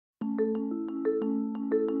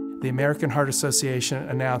the American Heart Association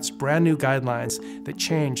announced brand new guidelines that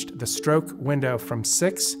changed the stroke window from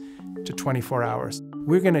 6 to 24 hours.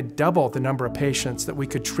 We're going to double the number of patients that we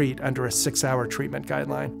could treat under a 6-hour treatment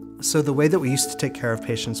guideline. So the way that we used to take care of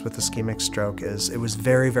patients with ischemic stroke is it was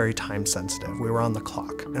very, very time sensitive. We were on the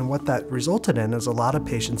clock. And what that resulted in is a lot of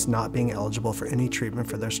patients not being eligible for any treatment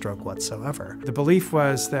for their stroke whatsoever. The belief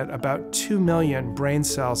was that about 2 million brain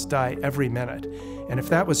cells die every minute. And if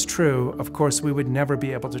that was true, of course, we would never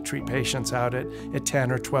be able to treat patients out at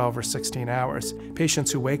 10 or 12 or 16 hours.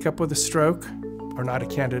 Patients who wake up with a stroke are not a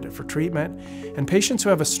candidate for treatment, and patients who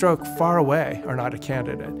have a stroke far away are not a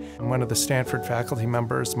candidate. And one of the Stanford faculty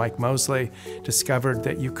members, Mike Mosley, discovered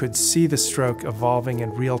that you could see the stroke evolving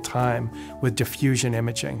in real time with diffusion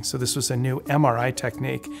imaging. So this was a new MRI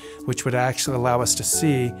technique which would actually allow us to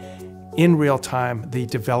see in real time the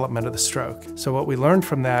development of the stroke. So what we learned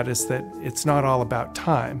from that is that it's not all about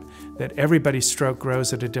time, that everybody's stroke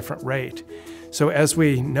grows at a different rate. So as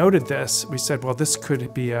we noted this, we said, well, this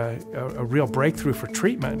could be a real breakthrough for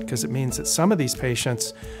treatment, because it means that some of these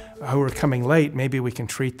patients who are coming late, maybe we can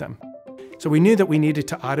treat them. So we knew that we needed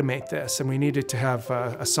to automate this, and we needed to have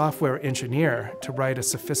a software engineer to write a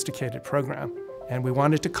sophisticated program. And we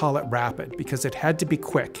wanted to call it iRAPID because it had to be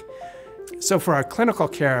quick. So for our clinical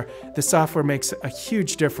care, the software makes a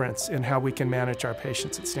huge difference in how we can manage our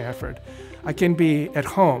patients at Stanford. I can be at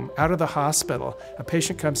home, out of the hospital, a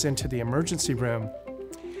patient comes into the emergency room,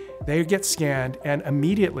 they get scanned, and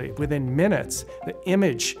immediately, within minutes, the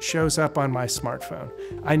image shows up on my smartphone.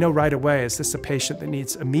 I know right away, is this a patient that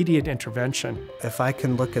needs immediate intervention? If I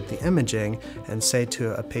can look at the imaging and say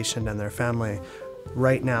to a patient and their family,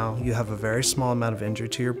 right now you have a very small amount of injury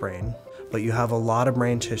to your brain, but you have a lot of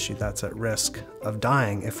brain tissue that's at risk of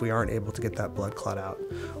dying if we aren't able to get that blood clot out.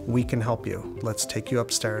 We can help you. Let's take you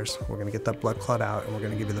upstairs. We're going to get that blood clot out, and we're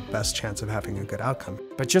going to give you the best chance of having a good outcome.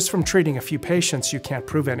 But just from treating a few patients, you can't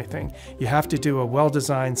prove anything. You have to do a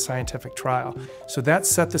well-designed scientific trial. So that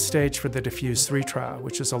set the stage for the DEFUSE 3 trial,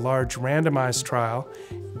 which is a large randomized trial.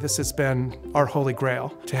 This has been our holy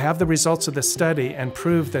grail. To have the results of this study and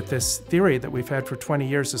prove that this theory that we've had for 20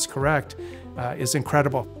 years is correct is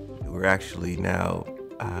incredible. We're actually now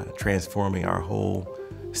transforming our whole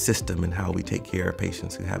system in how we take care of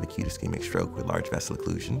patients who have acute ischemic stroke with large vessel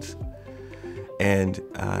occlusions. And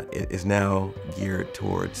it is now geared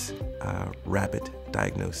towards rapid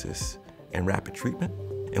diagnosis and rapid treatment.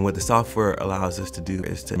 And what the software allows us to do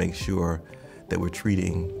is to make sure that we're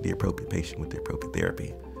treating the appropriate patient with the appropriate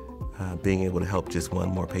therapy. Being able to help just one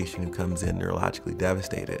more patient who comes in neurologically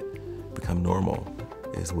devastated become normal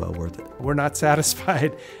is well worth it. We're not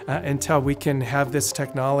satisfied until we can have this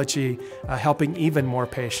technology helping even more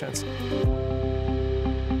patients.